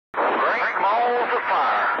balls of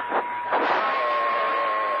fire.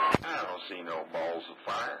 I don't see no balls of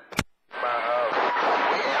fire. Well,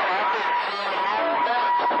 I've been seeing them all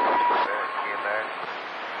day.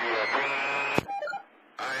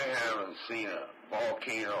 I haven't seen a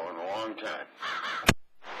volcano in a long time.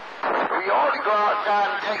 We ought to go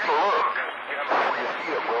outside and take a look. You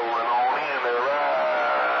see it rolling on in there,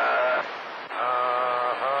 right?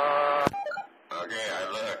 Okay, I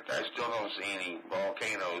looked. I still don't see any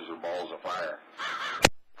volcanoes or balls of fire.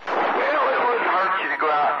 Well, it wouldn't hurt you to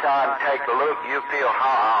go outside and take a look. You'll feel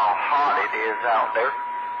how hot it is out there.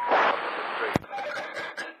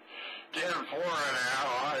 10-4 and how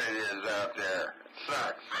hot it is out there. It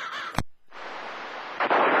sucks.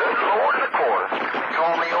 Good Lord in the quarter.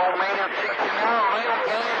 Call me Old Man 69 around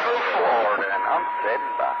Gainesville, Florida, and I'm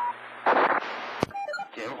sitting by.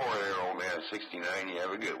 10-4 there, Old Man 69. You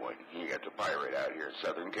have a good one. You got the pirate out here in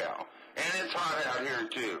Southern Cal. And it's hot out here,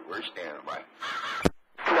 too. We're standing by.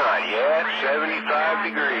 Not yet. 75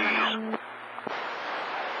 degrees.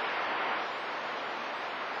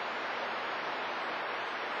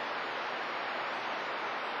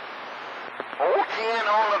 OldMan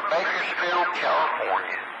on the Bakersfield,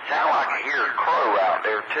 California. Sound like I hear a crow out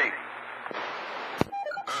there, too.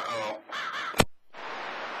 Uh-oh.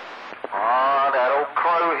 Ah, that old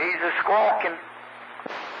crow, he's a squawking.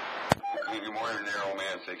 Good morning there, Old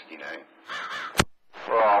Man 69.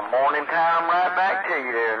 Well, morning time right back to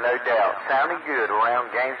you there, no doubt. Sounding good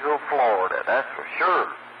around Gainesville, Florida, that's for sure.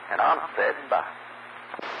 And I'm sitting by.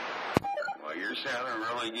 Well, you're sounding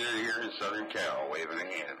really good here in Southern Cal, waving a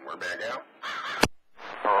hand. We're back out.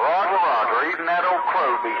 Roger, Roger. Even that old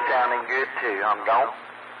crow be sounding good, too. I'm gone.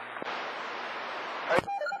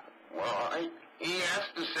 Well, he has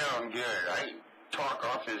to sound good. I talk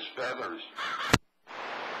off his feathers.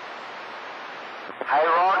 Hey,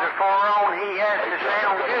 Roger, far on, he has to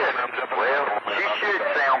sound good. Well, she should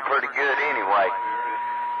sound pretty good anyway.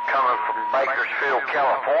 Coming from Bakersfield,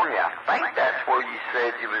 California. I think that's where you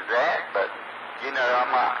said you was at, but, you know, I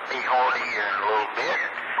might be hard of hearing a little bit.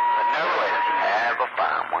 But no less, have a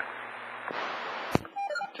fine one.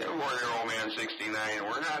 Tell you, Old Man 69,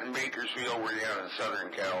 we're not in Bakersfield, we're down in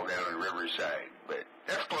Southern Cal, down in Riverside. But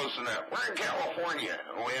that's close enough. We're in California,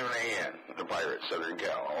 waving a hand. The pirate, Southern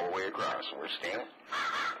Cal, all the way across. We're standing.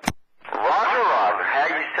 Roger, Roger.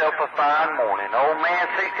 Have yourself a fine morning. Old Man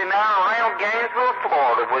 69 around Gainesville,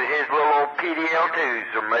 Florida with his little old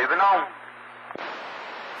PDL-2s are moving on.